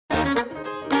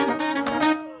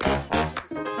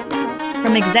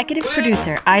From executive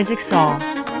producer Isaac Saul,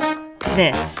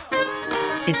 this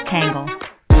is Tangle.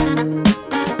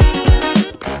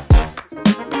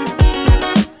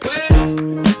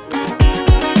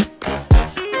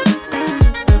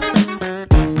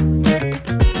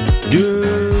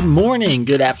 Good morning,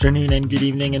 good afternoon, and good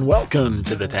evening, and welcome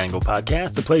to the Tangle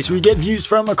Podcast, the place where we get views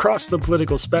from across the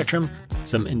political spectrum,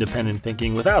 some independent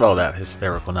thinking without all that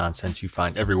hysterical nonsense you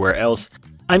find everywhere else.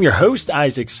 I'm your host,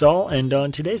 Isaac Saul, and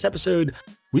on today's episode,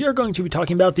 we are going to be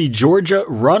talking about the Georgia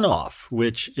runoff,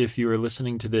 which, if you are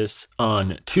listening to this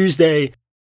on Tuesday,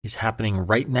 is happening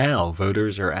right now.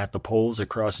 Voters are at the polls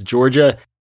across Georgia,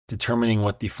 determining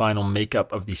what the final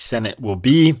makeup of the Senate will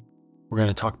be. We're going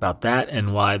to talk about that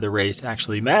and why the race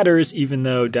actually matters, even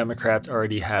though Democrats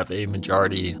already have a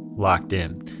majority locked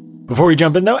in. Before we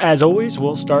jump in, though, as always,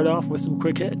 we'll start off with some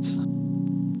quick hits.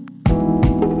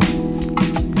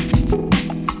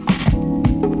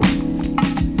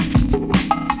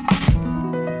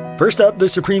 First up, the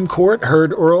Supreme Court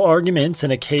heard oral arguments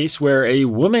in a case where a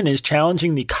woman is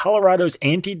challenging the Colorado's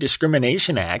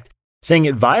Anti-Discrimination Act, saying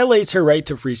it violates her right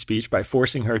to free speech by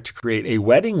forcing her to create a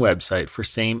wedding website for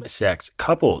same-sex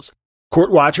couples.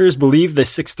 Court watchers believe the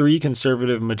 6-3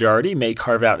 conservative majority may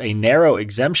carve out a narrow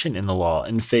exemption in the law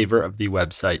in favor of the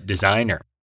website designer.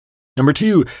 Number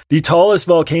 2, the tallest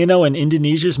volcano in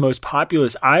Indonesia's most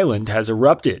populous island has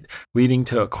erupted, leading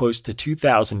to close to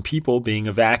 2,000 people being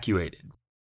evacuated.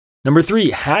 Number 3,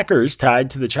 hackers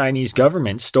tied to the Chinese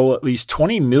government stole at least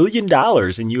 $20 million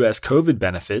in U.S. COVID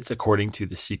benefits, according to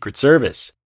the Secret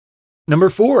Service. Number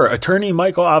 4, attorney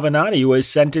Michael Avenatti was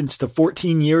sentenced to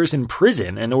 14 years in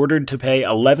prison and ordered to pay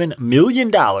 $11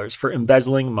 million for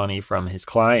embezzling money from his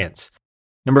clients.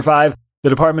 Number 5, the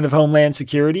Department of Homeland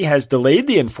Security has delayed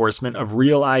the enforcement of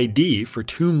Real ID for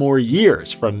 2 more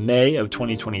years, from May of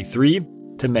 2023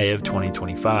 to May of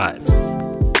 2025.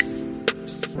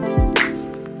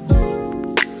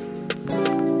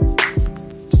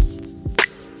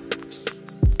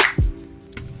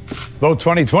 Vote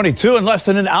 2022 in less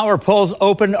than an hour. Polls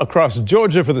open across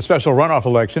Georgia for the special runoff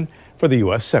election for the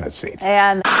U.S. Senate seat.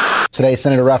 And today,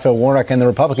 Senator Raphael Warnock and the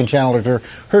Republican challenger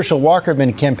Herschel Walker have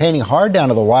been campaigning hard down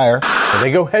to the wire.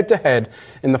 They go head-to-head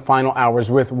in the final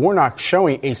hours, with Warnock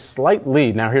showing a slight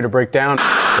lead. Now here to break down.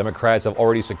 Democrats have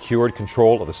already secured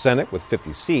control of the Senate with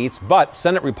 50 seats, but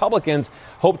Senate Republicans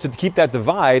hope to keep that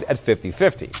divide at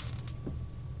 50-50.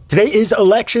 Today is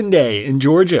Election Day in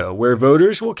Georgia, where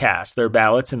voters will cast their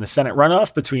ballots in the Senate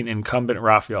runoff between incumbent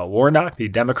Raphael Warnock, the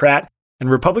Democrat,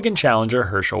 and Republican challenger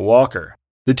Herschel Walker.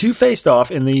 The two faced off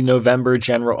in the November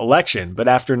general election, but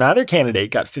after neither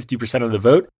candidate got 50% of the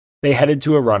vote, they headed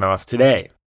to a runoff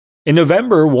today. In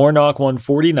November, Warnock won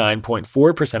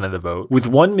 49.4% of the vote, with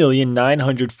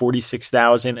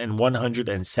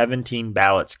 1,946,117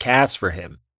 ballots cast for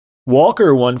him.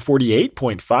 Walker won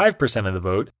 48.5% of the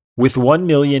vote, with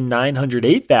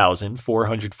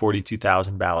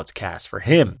 1,908,442 ballots cast for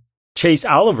him. Chase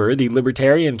Oliver, the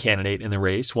Libertarian candidate in the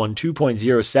race, won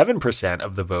 2.07%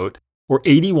 of the vote, or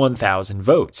 81,000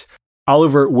 votes.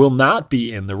 Oliver will not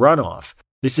be in the runoff.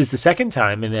 This is the second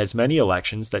time in as many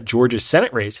elections that Georgia's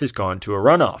Senate race has gone to a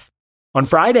runoff. On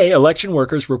Friday, election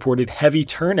workers reported heavy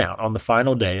turnout on the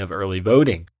final day of early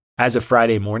voting. As of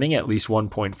Friday morning, at least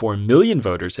 1.4 million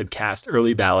voters had cast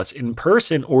early ballots in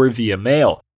person or via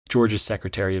mail, Georgia's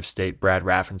Secretary of State Brad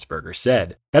Raffensperger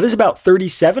said. That is about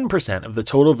 37% of the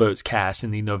total votes cast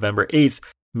in the November 8th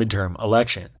midterm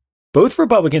election. Both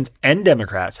Republicans and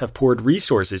Democrats have poured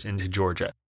resources into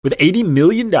Georgia, with $80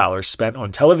 million spent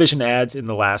on television ads in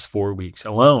the last 4 weeks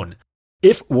alone.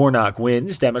 If Warnock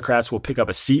wins, Democrats will pick up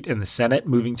a seat in the Senate,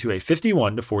 moving to a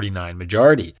 51-49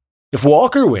 majority. If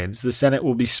Walker wins, the Senate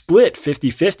will be split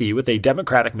 50-50 with a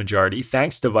Democratic majority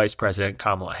thanks to Vice President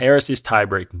Kamala Harris's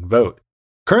tie-breaking vote.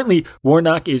 Currently,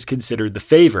 Warnock is considered the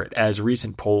favorite, as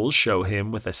recent polls show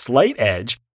him with a slight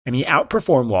edge, and he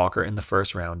outperformed Walker in the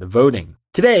first round of voting.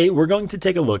 Today, we're going to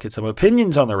take a look at some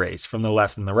opinions on the race from the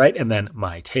left and the right, and then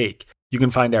my take. You can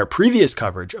find our previous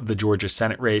coverage of the Georgia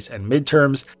Senate race and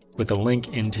midterms with a link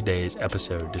in today's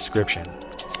episode description.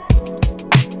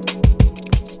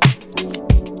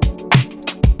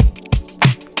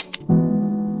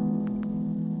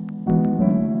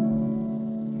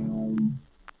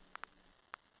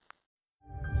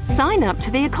 Sign up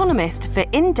to The Economist for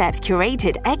in-depth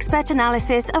curated expert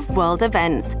analysis of world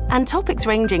events and topics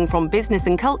ranging from business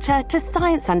and culture to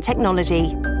science and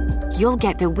technology. You'll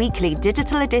get the weekly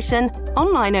digital edition,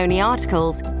 online-only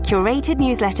articles, curated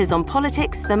newsletters on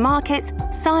politics, the markets,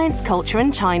 science, culture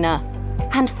and China,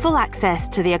 and full access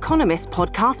to The Economist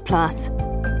Podcast Plus.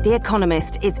 The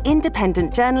Economist is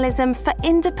independent journalism for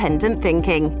independent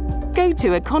thinking. Go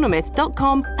to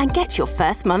economist.com and get your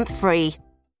first month free.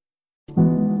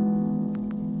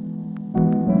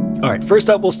 All right, first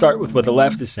up, we'll start with what the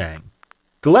left is saying.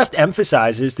 The left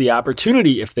emphasizes the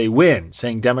opportunity if they win,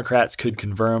 saying Democrats could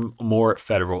confirm more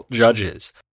federal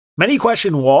judges. Many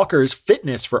question Walker's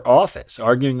fitness for office,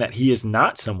 arguing that he is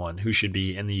not someone who should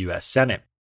be in the U.S. Senate.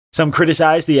 Some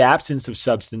criticize the absence of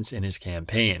substance in his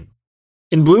campaign.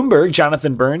 In Bloomberg,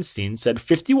 Jonathan Bernstein said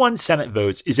 51 Senate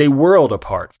votes is a world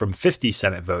apart from 50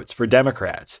 Senate votes for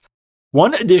Democrats.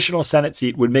 One additional Senate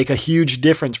seat would make a huge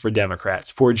difference for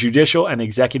Democrats, for judicial and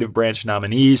executive branch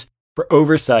nominees, for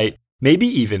oversight, maybe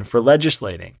even for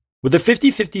legislating. With a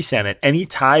 50-50 Senate, any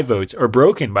tie votes are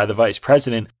broken by the vice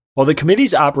president, while the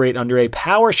committees operate under a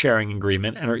power-sharing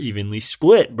agreement and are evenly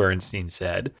split, Bernstein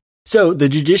said. So, the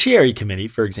Judiciary Committee,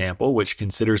 for example, which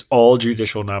considers all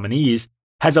judicial nominees,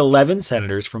 has 11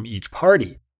 senators from each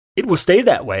party. It will stay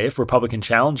that way if Republican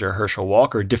challenger Herschel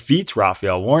Walker defeats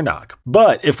Raphael Warnock.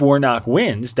 But if Warnock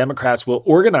wins, Democrats will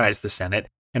organize the Senate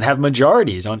and have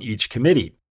majorities on each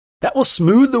committee. That will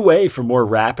smooth the way for more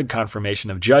rapid confirmation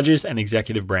of judges and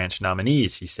executive branch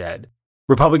nominees, he said.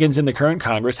 Republicans in the current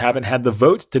Congress haven't had the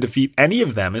votes to defeat any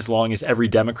of them as long as every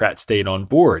Democrat stayed on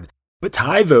board. But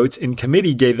tie votes in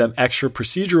committee gave them extra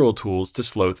procedural tools to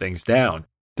slow things down.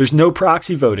 There's no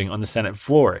proxy voting on the Senate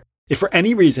floor. If for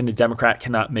any reason a Democrat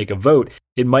cannot make a vote,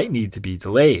 it might need to be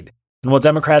delayed. And while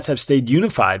Democrats have stayed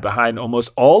unified behind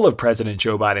almost all of President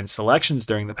Joe Biden's selections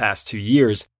during the past 2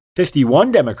 years,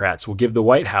 51 Democrats will give the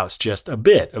White House just a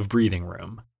bit of breathing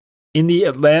room. In the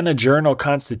Atlanta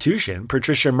Journal-Constitution,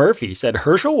 Patricia Murphy said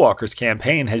Herschel Walker's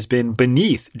campaign has been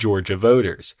beneath Georgia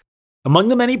voters. Among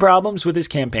the many problems with his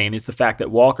campaign is the fact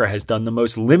that Walker has done the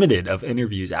most limited of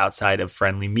interviews outside of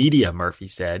friendly media, Murphy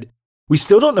said. We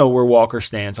still don't know where Walker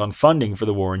stands on funding for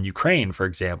the war in Ukraine, for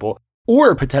example,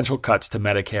 or potential cuts to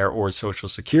Medicare or Social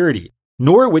Security,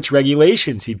 nor which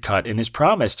regulations he'd cut in his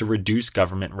promise to reduce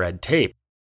government red tape.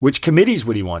 Which committees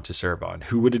would he want to serve on?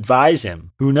 Who would advise him?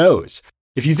 Who knows?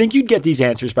 If you think you'd get these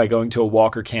answers by going to a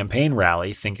Walker campaign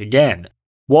rally, think again.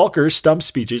 Walker's stump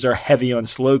speeches are heavy on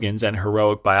slogans and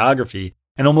heroic biography,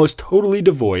 and almost totally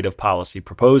devoid of policy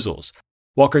proposals.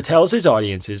 Walker tells his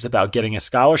audiences about getting a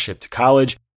scholarship to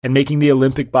college and making the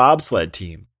Olympic bobsled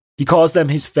team. He calls them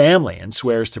his family and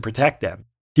swears to protect them.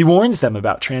 He warns them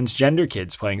about transgender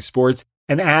kids playing sports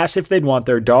and asks if they'd want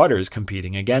their daughters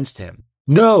competing against him.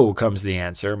 No, comes the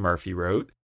answer, Murphy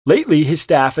wrote. Lately, his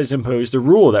staff has imposed a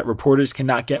rule that reporters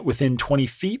cannot get within 20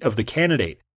 feet of the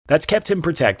candidate. That's kept him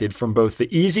protected from both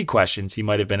the easy questions he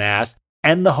might have been asked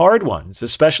and the hard ones,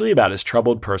 especially about his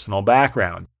troubled personal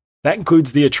background. That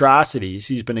includes the atrocities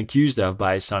he's been accused of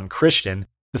by his son Christian,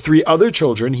 the 3 other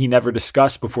children he never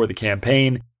discussed before the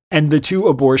campaign, and the 2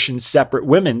 abortions separate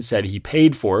women said he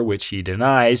paid for, which he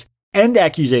denies, and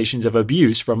accusations of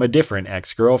abuse from a different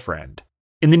ex-girlfriend.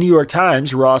 In the New York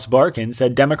Times, Ross Barkan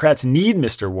said Democrats need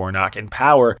Mr. Warnock in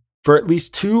power for at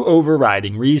least 2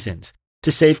 overriding reasons: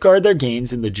 to safeguard their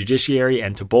gains in the judiciary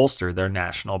and to bolster their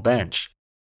national bench.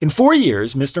 In 4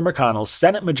 years, Mr. McConnell's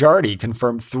Senate majority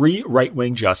confirmed 3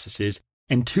 right-wing justices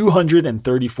and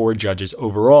 234 judges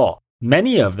overall,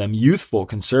 many of them youthful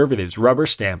conservatives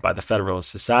rubber-stamped by the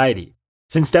Federalist Society.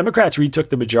 Since Democrats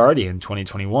retook the majority in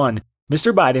 2021,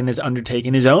 Mr. Biden has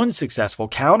undertaken his own successful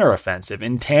counteroffensive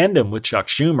in tandem with Chuck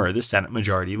Schumer, the Senate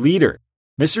Majority Leader.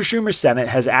 Mr. Schumer's Senate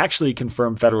has actually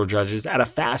confirmed federal judges at a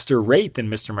faster rate than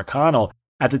Mr. McConnell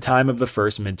at the time of the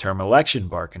first midterm election,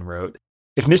 Barkan wrote.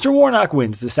 If Mr. Warnock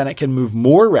wins, the Senate can move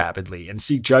more rapidly and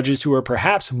seek judges who are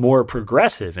perhaps more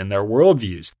progressive in their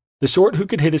worldviews, the sort who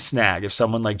could hit a snag if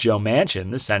someone like Joe Manchin,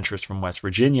 the centrist from West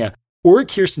Virginia, or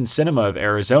Kyrsten Sinema of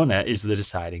Arizona is the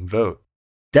deciding vote.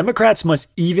 Democrats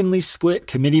must evenly split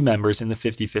committee members in the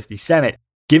 50-50 Senate,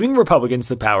 giving Republicans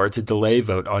the power to delay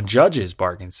vote on judges,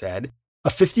 Barkan said. A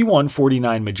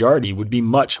 51-49 majority would be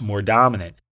much more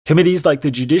dominant. Committees like the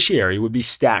Judiciary would be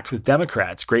stacked with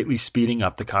Democrats, greatly speeding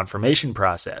up the confirmation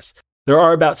process. There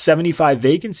are about 75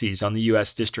 vacancies on the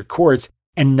U.S. district courts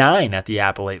and 9 at the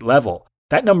appellate level.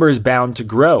 That number is bound to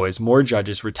grow as more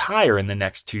judges retire in the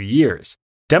next 2 years.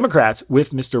 Democrats,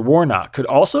 with Mr. Warnock, could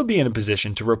also be in a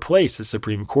position to replace a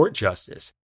Supreme Court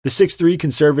justice. The 6-3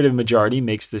 conservative majority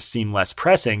makes this seem less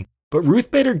pressing, but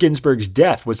Ruth Bader Ginsburg's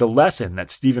death was a lesson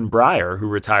that Stephen Breyer, who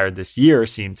retired this year,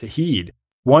 seemed to heed.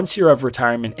 Once you're of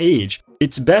retirement age,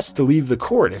 it's best to leave the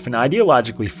court if an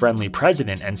ideologically friendly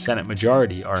president and Senate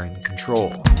majority are in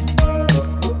control.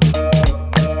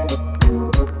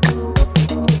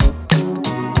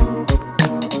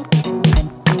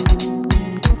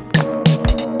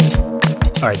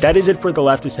 All right, that is it for what the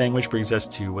left is saying, which brings us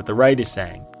to what the right is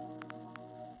saying.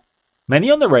 Many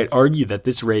on the right argue that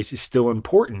this race is still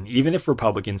important, even if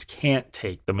Republicans can't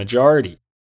take the majority.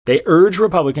 They urge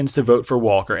Republicans to vote for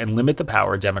Walker and limit the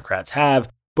power Democrats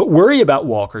have, but worry about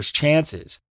Walker's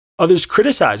chances. Others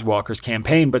criticize Walker's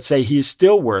campaign, but say he is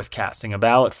still worth casting a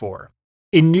ballot for.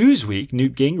 In Newsweek,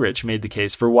 Newt Gingrich made the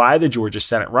case for why the Georgia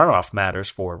Senate runoff matters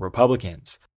for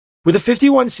Republicans. With a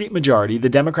 51-seat majority, the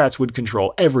Democrats would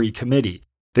control every committee.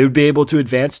 They would be able to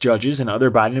advance judges and other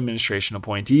Biden administration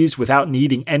appointees without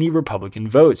needing any Republican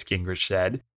votes, Gingrich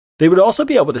said. They would also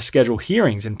be able to schedule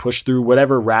hearings and push through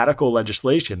whatever radical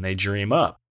legislation they dream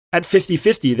up. At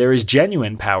 50-50, there is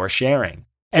genuine power sharing.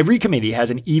 Every committee has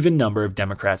an even number of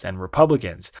Democrats and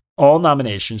Republicans. All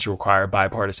nominations require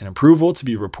bipartisan approval to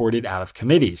be reported out of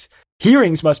committees.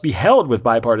 Hearings must be held with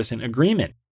bipartisan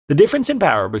agreement. The difference in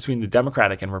power between the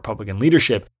Democratic and Republican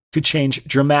leadership could change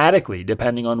dramatically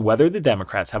depending on whether the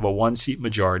Democrats have a one-seat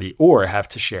majority or have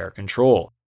to share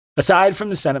control. Aside from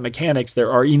the Senate mechanics,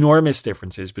 there are enormous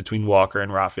differences between Walker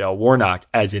and Raphael Warnock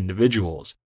as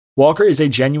individuals. Walker is a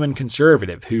genuine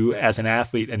conservative who, as an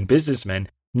athlete and businessman,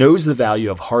 knows the value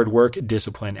of hard work,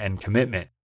 discipline, and commitment.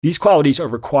 These qualities are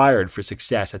required for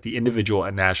success at the individual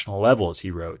and national levels,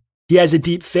 he wrote. He has a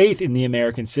deep faith in the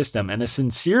American system and a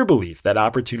sincere belief that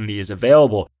opportunity is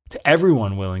available to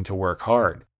everyone willing to work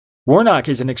hard. Warnock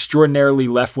is an extraordinarily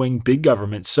left-wing big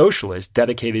government socialist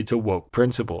dedicated to woke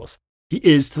principles. He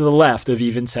is to the left of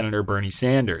even Senator Bernie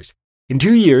Sanders. In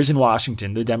 2 years in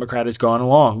Washington, the Democrat has gone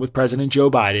along with President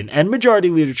Joe Biden and Majority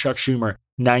Leader Chuck Schumer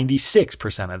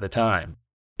 96% of the time.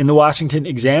 In the Washington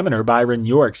Examiner, Byron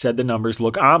York said the numbers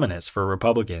look ominous for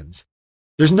Republicans.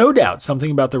 There's no doubt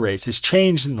something about the race has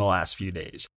changed in the last few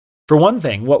days. For one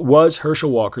thing, what was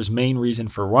Herschel Walker's main reason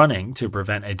for running, to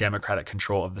prevent a Democratic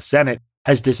control of the Senate,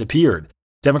 has disappeared.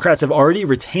 Democrats have already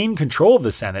retained control of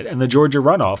the Senate, and the Georgia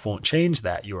runoff won't change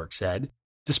that, York said.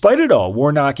 Despite it all,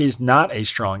 Warnock is not a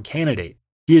strong candidate.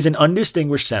 He is an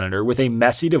undistinguished senator with a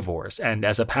messy divorce and,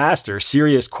 as a pastor,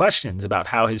 serious questions about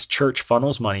how his church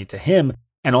funnels money to him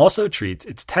and also treats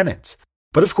its tenants.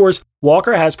 But of course,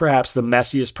 Walker has perhaps the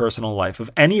messiest personal life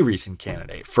of any recent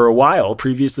candidate. For a while,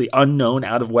 previously unknown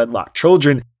out-of-wedlock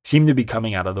children seem to be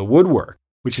coming out of the woodwork,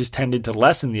 which has tended to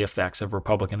lessen the effects of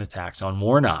Republican attacks on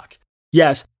Warnock.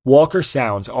 Yes, Walker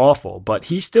sounds awful, but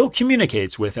he still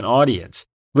communicates with an audience.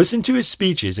 Listen to his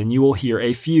speeches and you will hear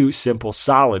a few simple,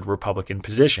 solid Republican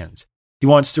positions. He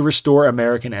wants to restore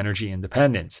American energy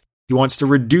independence. He wants to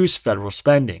reduce federal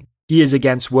spending. He is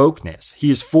against wokeness. He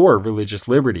is for religious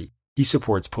liberty. He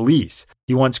supports police.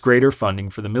 He wants greater funding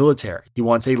for the military. He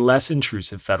wants a less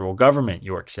intrusive federal government,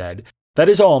 York said. That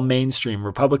is all mainstream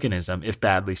Republicanism if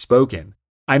badly spoken.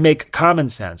 I make common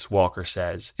sense, Walker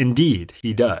says. Indeed,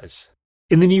 he does.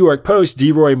 In the New York Post,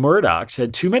 D. Roy Murdoch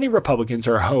said too many Republicans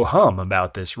are ho-hum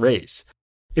about this race.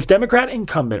 If Democrat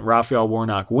incumbent Raphael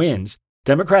Warnock wins,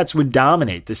 Democrats would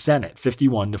dominate the Senate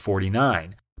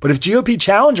 51-49. But if GOP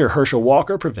challenger Herschel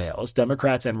Walker prevails,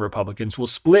 Democrats and Republicans will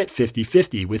split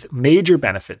 50-50 with major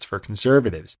benefits for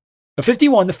conservatives. A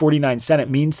 51-49 Senate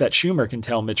means that Schumer can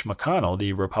tell Mitch McConnell,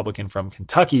 the Republican from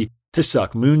Kentucky, to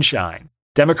suck moonshine.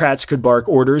 Democrats could bark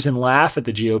orders and laugh at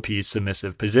the GOP's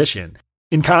submissive position.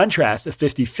 In contrast, a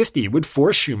 50-50 would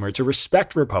force Schumer to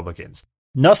respect Republicans.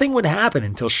 Nothing would happen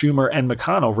until Schumer and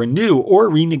McConnell renew or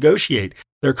renegotiate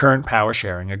their current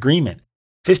power-sharing agreement.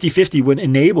 50-50 would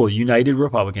enable united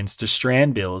Republicans to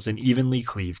strand bills and evenly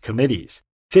cleave committees.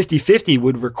 50-50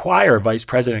 would require Vice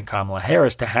President Kamala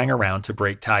Harris to hang around to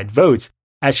break tied votes,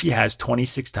 as she has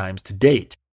 26 times to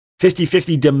date.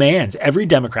 50-50 demands every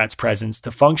Democrat's presence to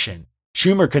function.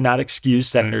 Schumer could not excuse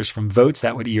senators from votes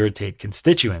that would irritate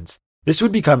constituents. This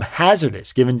would become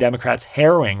hazardous given Democrats'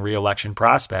 harrowing re-election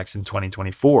prospects in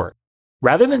 2024.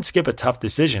 Rather than skip a tough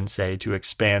decision, say, to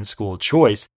expand school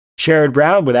choice, Sherrod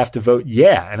Brown would have to vote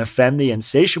yeah and offend the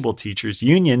insatiable teachers'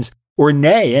 unions, or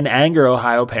nay and anger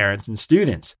Ohio parents and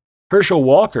students. Herschel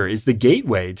Walker is the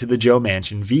gateway to the Joe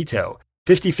Manchin veto.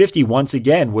 50-50 once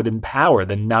again would empower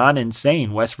the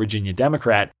non-insane West Virginia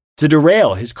Democrat to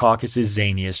derail his caucus's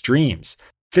zaniest dreams.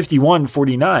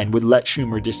 51-49 would let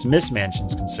Schumer dismiss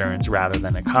Manchin's concerns rather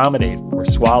than accommodate or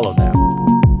swallow them.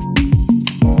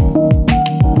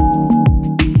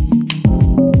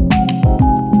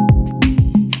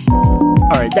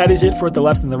 All right, that is it for what the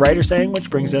left and the right are saying, which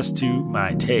brings us to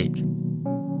my take.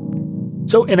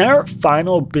 So in our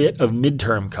final bit of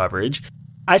midterm coverage,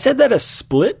 I said that a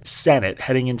split Senate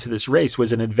heading into this race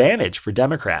was an advantage for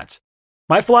Democrats.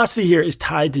 My philosophy here is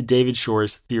tied to David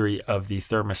Shor's theory of the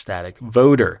thermostatic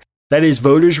voter. That is,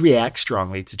 voters react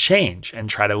strongly to change and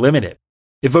try to limit it.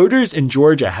 If voters in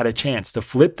Georgia had a chance to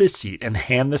flip this seat and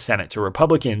hand the Senate to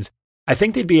Republicans, I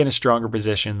think they'd be in a stronger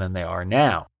position than they are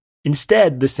now.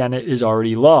 Instead, the Senate is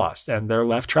already lost, and they're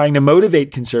left trying to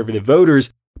motivate conservative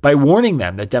voters by warning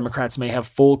them that Democrats may have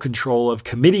full control of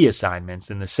committee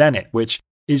assignments in the Senate, which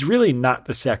is really not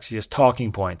the sexiest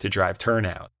talking point to drive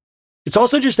turnout. It's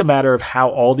also just a matter of how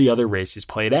all the other races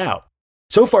played out.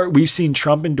 So far, we've seen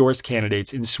Trump-endorsed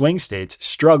candidates in swing states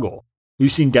struggle.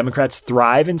 We've seen Democrats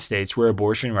thrive in states where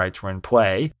abortion rights were in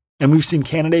play, and we've seen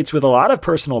candidates with a lot of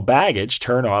personal baggage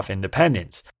turn off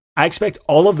independents. I expect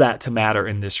all of that to matter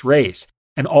in this race,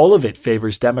 and all of it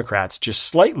favors Democrats just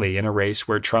slightly in a race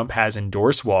where Trump has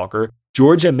endorsed Walker,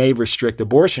 Georgia may restrict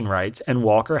abortion rights, and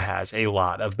Walker has a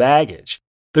lot of baggage.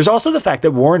 There's also the fact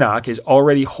that Warnock is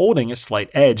already holding a slight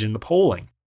edge in the polling.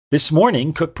 This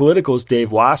morning, Cook Political's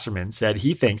Dave Wasserman said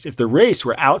he thinks if the race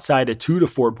were outside a 2 to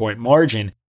 4 point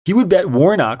margin, he would bet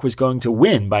Warnock was going to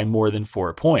win by more than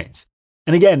 4 points.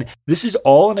 And again, this is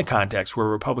all in a context where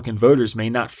Republican voters may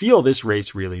not feel this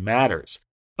race really matters.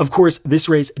 Of course, this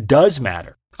race does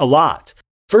matter a lot.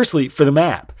 Firstly, for the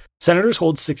map. Senators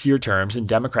hold 6-year terms, and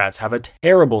Democrats have a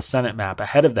terrible Senate map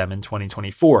ahead of them in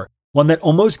 2024, one that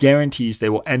almost guarantees they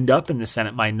will end up in the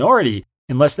Senate minority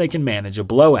unless they can manage a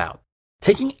blowout.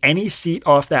 Taking any seat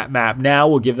off that map now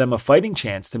will give them a fighting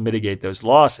chance to mitigate those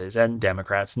losses, and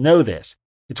Democrats know this.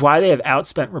 It's why they have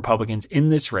outspent Republicans in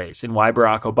this race and why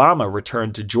Barack Obama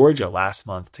returned to Georgia last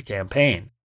month to campaign.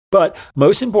 But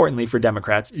most importantly for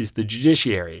Democrats is the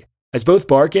judiciary. As both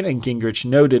Barkin and Gingrich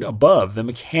noted above, the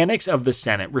mechanics of the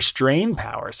Senate restrain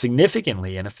power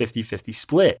significantly in a 50-50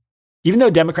 split. Even though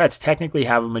Democrats technically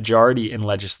have a majority in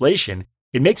legislation,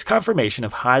 it makes confirmation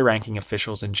of high-ranking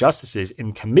officials and justices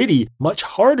in committee much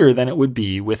harder than it would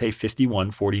be with a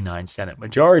 51-49 Senate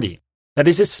majority. That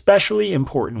is especially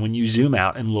important when you zoom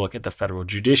out and look at the federal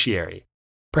judiciary.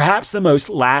 Perhaps the most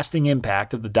lasting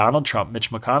impact of the Donald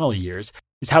Trump-Mitch McConnell years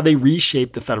is how they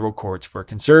reshaped the federal courts for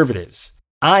conservatives.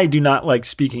 I do not like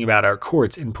speaking about our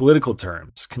courts in political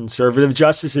terms. Conservative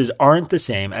justices aren't the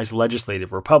same as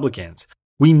legislative Republicans.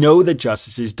 We know that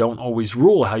justices don't always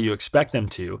rule how you expect them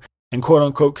to, and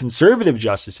quote-unquote conservative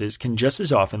justices can just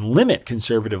as often limit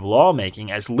conservative lawmaking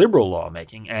as liberal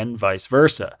lawmaking, and vice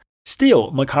versa.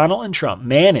 Still, McConnell and Trump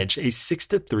managed a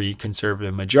 6-3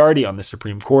 conservative majority on the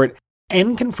Supreme Court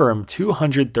and confirmed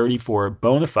 234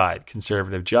 bona fide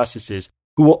conservative justices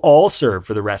who will all serve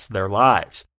for the rest of their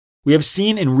lives. We have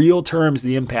seen in real terms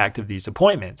the impact of these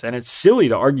appointments, and it's silly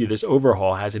to argue this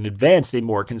overhaul hasn't advanced a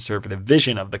more conservative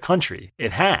vision of the country.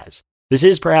 It has. This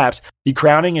is perhaps the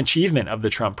crowning achievement of the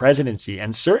Trump presidency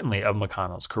and certainly of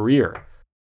McConnell's career.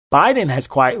 Biden has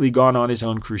quietly gone on his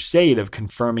own crusade of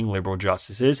confirming liberal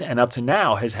justices and up to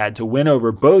now has had to win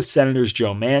over both Senators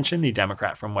Joe Manchin, the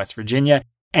Democrat from West Virginia,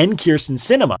 and Kyrsten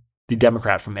Sinema, the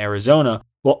Democrat from Arizona,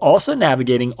 while also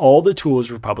navigating all the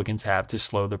tools Republicans have to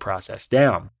slow the process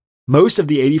down. Most of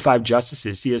the 85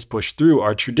 justices he has pushed through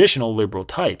are traditional liberal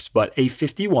types, but a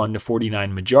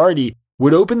 51-49 majority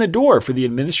would open the door for the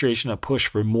administration to push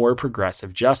for more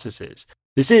progressive justices.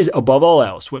 This is, above all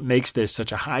else, what makes this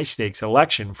such a high-stakes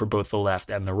election for both the left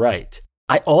and the right.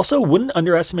 I also wouldn't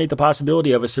underestimate the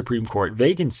possibility of a Supreme Court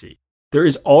vacancy. There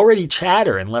is already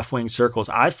chatter in left-wing circles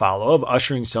I follow of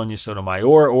ushering Sonia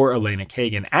Sotomayor or Elena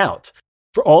Kagan out.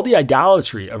 For all the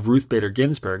idolatry of Ruth Bader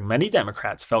Ginsburg, many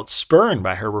Democrats felt spurned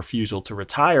by her refusal to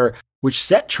retire, which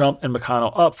set Trump and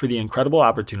McConnell up for the incredible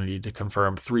opportunity to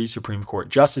confirm 3 Supreme Court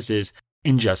justices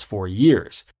in just 4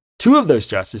 years. 2 of those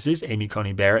justices, Amy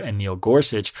Coney Barrett and Neil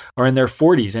Gorsuch, are in their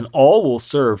 40s and all will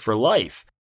serve for life.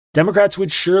 Democrats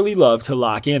would surely love to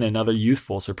lock in another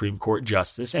youthful Supreme Court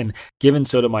justice, and given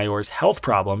Sotomayor's health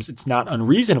problems, it's not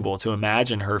unreasonable to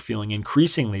imagine her feeling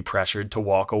increasingly pressured to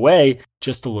walk away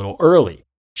just a little early.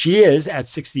 She is, at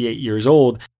 68 years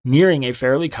old, nearing a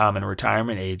fairly common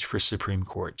retirement age for Supreme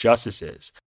Court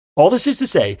justices. All this is to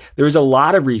say, there is a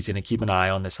lot of reason to keep an eye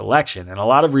on this election and a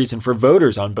lot of reason for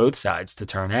voters on both sides to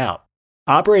turn out.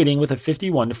 Operating with a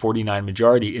 51-49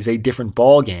 majority is a different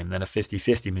ballgame than a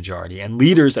 50-50 majority, and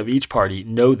leaders of each party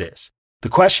know this. The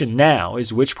question now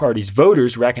is which party's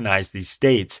voters recognize these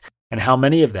states and how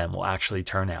many of them will actually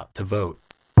turn out to vote.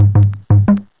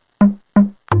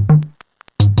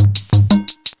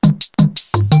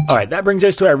 All right, that brings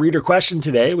us to our reader question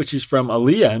today, which is from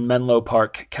Aaliyah in Menlo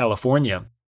Park, California.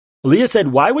 Aaliyah said,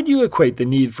 why would you equate the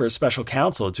need for a special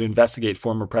counsel to investigate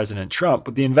former President Trump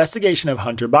with the investigation of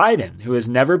Hunter Biden, who has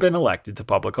never been elected to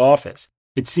public office?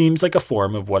 It seems like a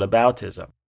form of whataboutism.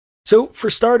 So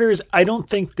for starters, I don't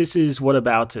think this is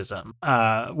whataboutism.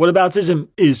 Whataboutism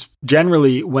is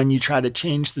generally when you try to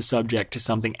change the subject to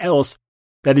something else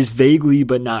that is vaguely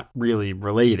but not really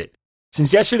related.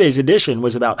 Since yesterday's edition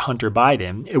was about Hunter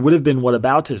Biden, it would have been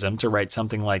whataboutism to write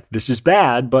something like, "This is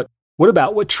bad, but what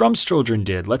about what Trump's children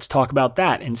did? Let's talk about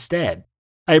that instead."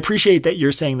 I appreciate that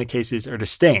you're saying the cases are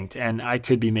distinct, and I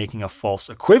could be making a false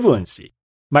equivalency.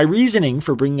 My reasoning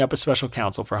for bringing up a special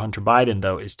counsel for Hunter Biden,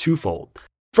 though, is twofold.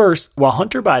 First, while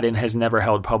Hunter Biden has never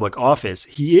held public office,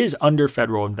 he is under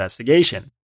federal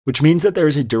investigation, which means that there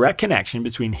is a direct connection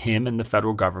between him and the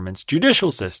federal government's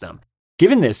judicial system.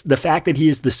 Given this, the fact that he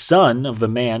is the son of the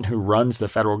man who runs the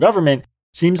federal government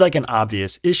seems like an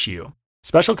obvious issue.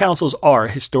 Special counsels are,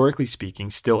 historically speaking,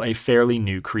 still a fairly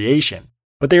new creation,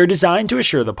 but they are designed to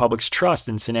assure the public's trust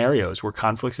in scenarios where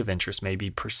conflicts of interest may be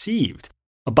perceived.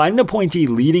 A Biden appointee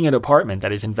leading a department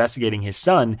that is investigating his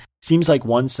son seems like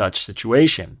one such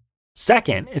situation.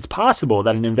 Second, it's possible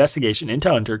that an investigation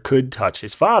into Hunter could touch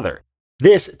his father.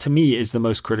 This, to me, is the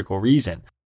most critical reason.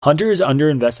 Hunter is under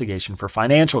investigation for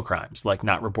financial crimes, like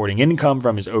not reporting income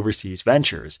from his overseas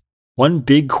ventures. One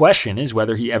big question is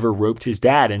whether he ever roped his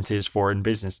dad into his foreign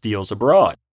business deals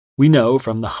abroad. We know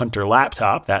from the Hunter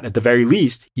laptop that, at the very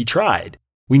least, he tried.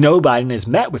 We know Biden has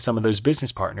met with some of those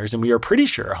business partners, and we are pretty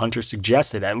sure Hunter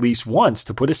suggested at least once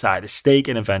to put aside a stake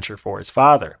in a venture for his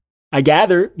father. I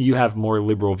gather you have more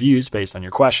liberal views based on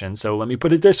your question, so let me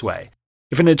put it this way.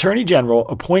 If an attorney general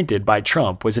appointed by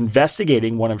Trump was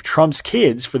investigating one of Trump's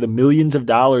kids for the millions of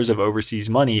dollars of overseas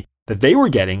money that they were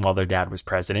getting while their dad was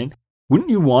president, wouldn't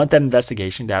you want that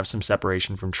investigation to have some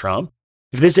separation from Trump?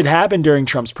 If this had happened during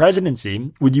Trump's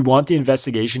presidency, would you want the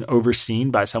investigation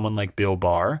overseen by someone like Bill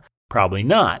Barr? Probably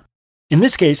not. In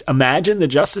this case, imagine the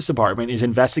Justice Department is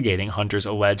investigating Hunter's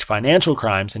alleged financial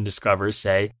crimes and discovers,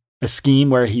 say, a scheme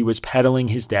where he was peddling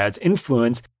his dad's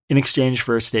influence in exchange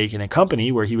for a stake in a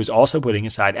company where he was also putting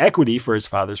aside equity for his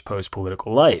father's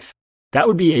post-political life. That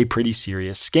would be a pretty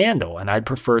serious scandal, and I'd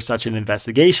prefer such an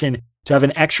investigation to have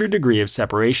an extra degree of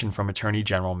separation from Attorney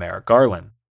General Merrick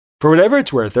Garland. For whatever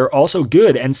it's worth, there are also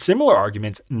good and similar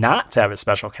arguments not to have a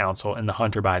special counsel in the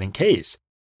Hunter Biden case.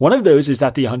 One of those is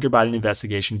that the Hunter Biden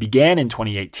investigation began in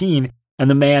 2018, and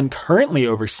the man currently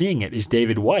overseeing it is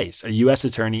David Weiss, a U.S.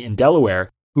 attorney in Delaware,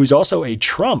 who is also a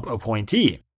Trump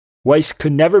appointee. Weiss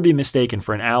could never be mistaken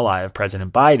for an ally of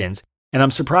President Biden's, and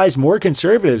I'm surprised more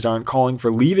conservatives aren't calling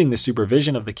for leaving the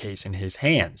supervision of the case in his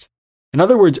hands. In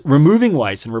other words, removing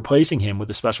Weiss and replacing him with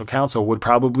a special counsel would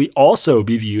probably also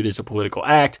be viewed as a political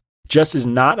act, just as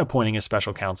not appointing a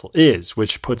special counsel is,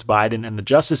 which puts Biden and the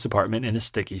Justice Department in a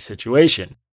sticky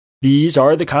situation. These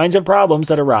are the kinds of problems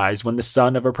that arise when the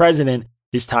son of a president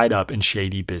is tied up in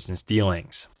shady business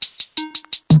dealings.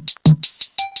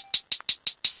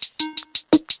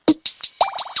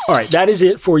 All right, that is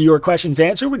it for your questions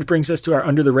answered, which brings us to our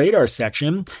Under the Radar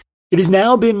section. It has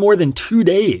now been more than 2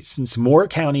 days since Moore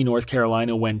County, North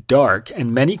Carolina went dark,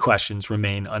 and many questions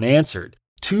remain unanswered.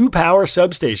 2 power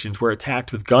substations were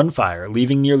attacked with gunfire,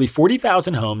 leaving nearly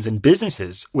 40,000 homes and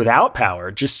businesses without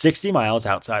power just 60 miles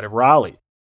outside of Raleigh.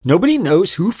 Nobody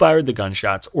knows who fired the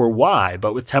gunshots or why,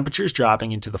 but with temperatures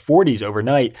dropping into the 40s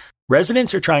overnight,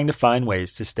 residents are trying to find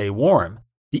ways to stay warm.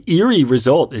 The eerie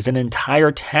result is an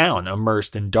entire town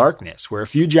immersed in darkness, where a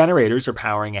few generators are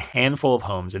powering a handful of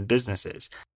homes and businesses.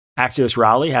 Axios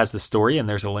Raleigh has the story, and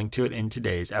there's a link to it in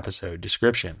today's episode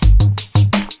description.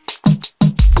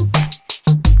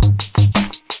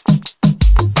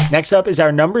 Next up is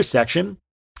our numbers section.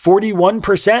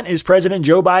 41% is President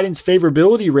Joe Biden's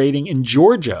favorability rating in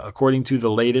Georgia, according to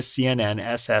the latest CNN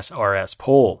SSRS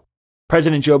poll.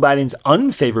 President Joe Biden's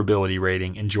unfavorability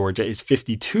rating in Georgia is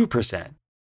 52%.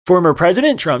 Former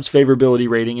President Trump's favorability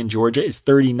rating in Georgia is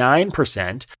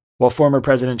 39%, while former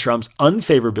President Trump's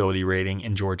unfavorability rating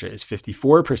in Georgia is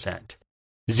 54%.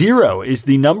 0 is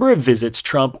the number of visits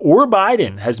Trump or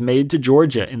Biden has made to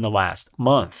Georgia in the last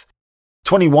month.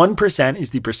 21% is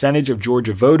the percentage of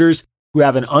Georgia voters who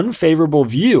have an unfavorable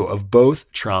view of both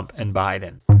Trump and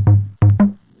Biden.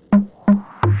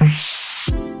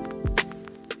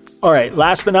 All right,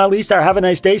 last but not least, our Have a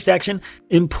Nice Day section.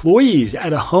 Employees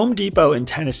at a Home Depot in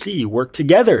Tennessee worked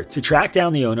together to track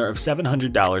down the owner of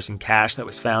 $700 in cash that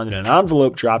was found in an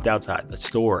envelope dropped outside the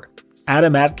store.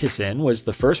 Adam Atkinson was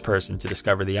the first person to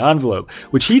discover the envelope,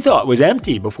 which he thought was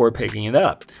empty before picking it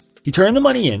up. He turned the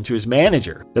money in to his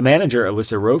manager. The manager,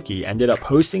 Alyssa Roque, ended up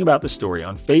posting about the story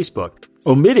on Facebook,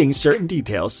 omitting certain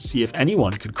details to see if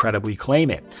anyone could credibly claim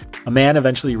it. A man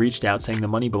eventually reached out saying the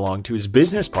money belonged to his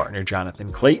business partner,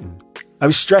 Jonathan Clayton. I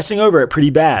was stressing over it pretty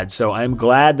bad, so I'm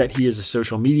glad that he is a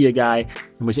social media guy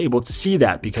and was able to see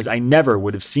that because I never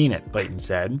would have seen it, Clayton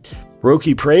said.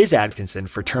 Roque praised Atkinson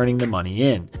for turning the money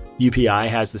in. UPI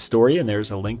has the story, and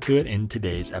there's a link to it in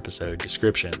today's episode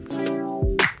description.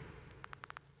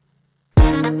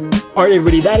 All All right,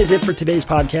 everybody, that is it for today's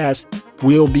podcast.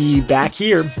 We'll be back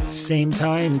here same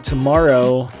time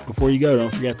tomorrow. Before you go,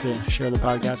 don't forget to share the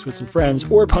podcast with some friends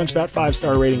or punch that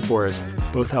 5-star rating for us.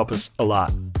 Both help us a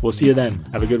lot. We'll see you then.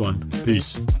 Have a good one.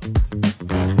 Peace.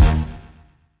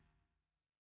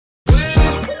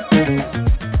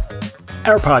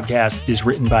 Our podcast is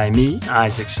written by me,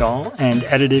 Isaac Saul, and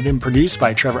edited and produced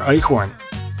by Trevor Eichhorn.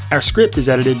 Our script is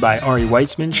edited by Ari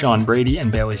Weitzman, Sean Brady,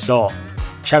 and Bailey Saul.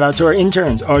 Shout out to our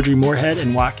interns, Audrey Moorhead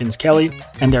and Watkins Kelly,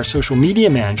 and our social media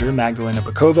manager, Magdalena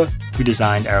Bokova, who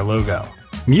designed our logo.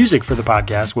 Music for the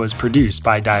podcast was produced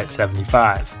by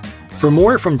Diet75. For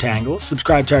more from Tangle,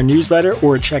 subscribe to our newsletter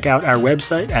or check out our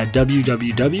website at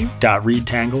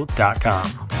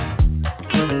www.readtangle.com.